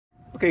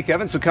Okay,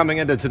 Kevin, so coming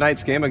into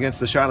tonight's game against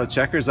the Charlotte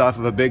Checkers off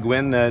of a big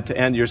win to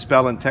end your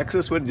spell in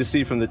Texas, what did you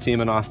see from the team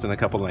in Austin a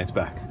couple of nights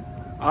back?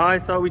 I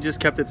thought we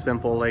just kept it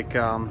simple. Like,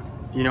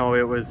 you know,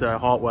 it was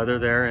hot weather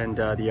there, and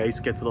the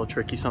ice gets a little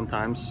tricky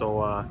sometimes.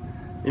 So,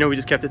 you know, we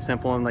just kept it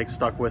simple and like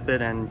stuck with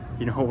it. And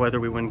you know, whether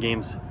we win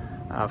games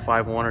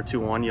 5-1 or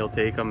 2-1, you'll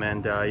take them.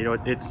 And you know,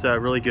 it's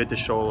really good to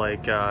show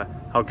like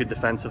how good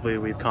defensively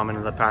we've come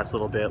in the past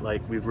little bit.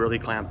 Like we've really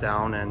clamped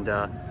down,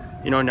 and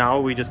you know, now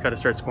we just got to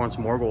start scoring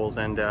some more goals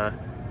and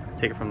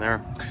take it from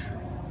there.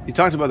 You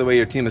talked about the way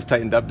your team has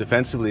tightened up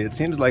defensively. It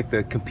seems like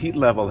the compete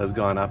level has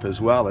gone up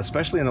as well,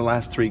 especially in the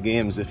last 3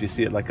 games, if you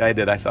see it like I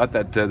did. I thought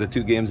that the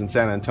 2 games in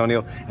San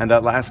Antonio and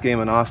that last game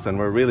in Austin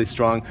were really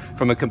strong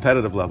from a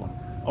competitive level.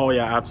 Oh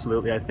yeah,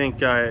 absolutely. I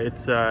think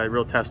it's a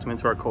real testament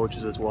to our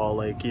coaches as well.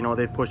 Like, you know,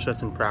 they pushed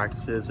us in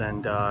practices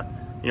and,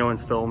 you know, in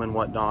film and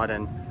whatnot.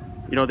 And,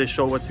 you know, they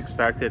show what's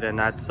expected, and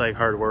that's like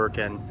hard work.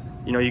 And,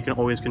 you know, you can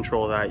always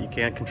control that. You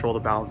can't control the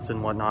balance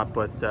and whatnot,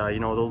 but,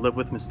 you know, they'll live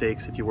with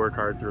mistakes if you work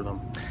hard through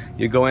them.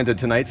 You go into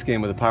tonight's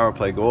game with a power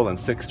play goal in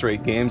 6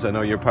 straight games. I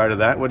know you're part of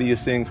that. What are you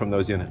seeing from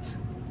those units?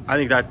 I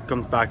think that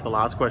comes back to the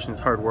last question, is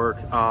hard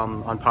work.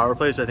 On power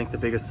plays, I think the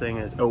biggest thing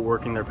is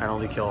outworking their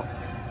penalty kill.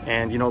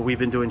 And, you know, we've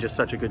been doing just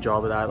such a good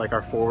job of that. Like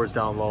our forwards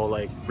down low,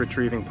 like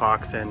retrieving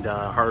pucks and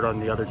hard on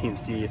the other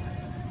team's D.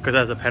 Because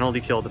as a penalty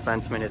kill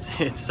defenseman,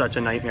 it's such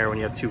a nightmare when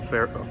you have 2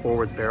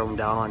 forwards barreling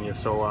down on you.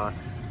 So,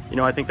 you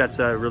know, I think that's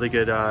a really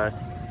good,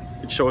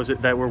 it shows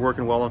that we're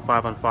working well on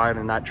 5-on-5,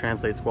 and that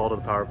translates well to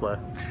the power play.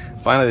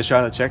 Finally, the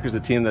Charlotte Checkers, a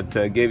team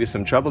that gave you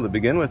some trouble to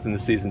begin with in the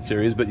season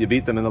series, but you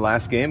beat them in the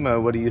last game.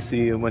 What do you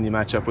see when you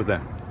match up with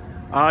them?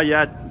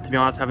 Yeah, to be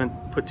honest, I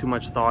haven't put too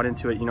much thought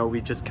into it. You know,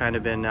 we've just kind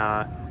of been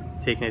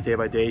taking it day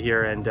by day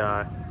here, and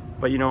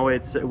but you know,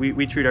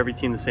 we treat every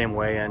team the same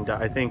way, and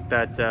I think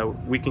that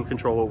we can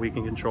control what we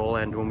can control,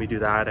 and when we do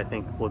that, I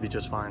think we'll be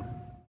just fine.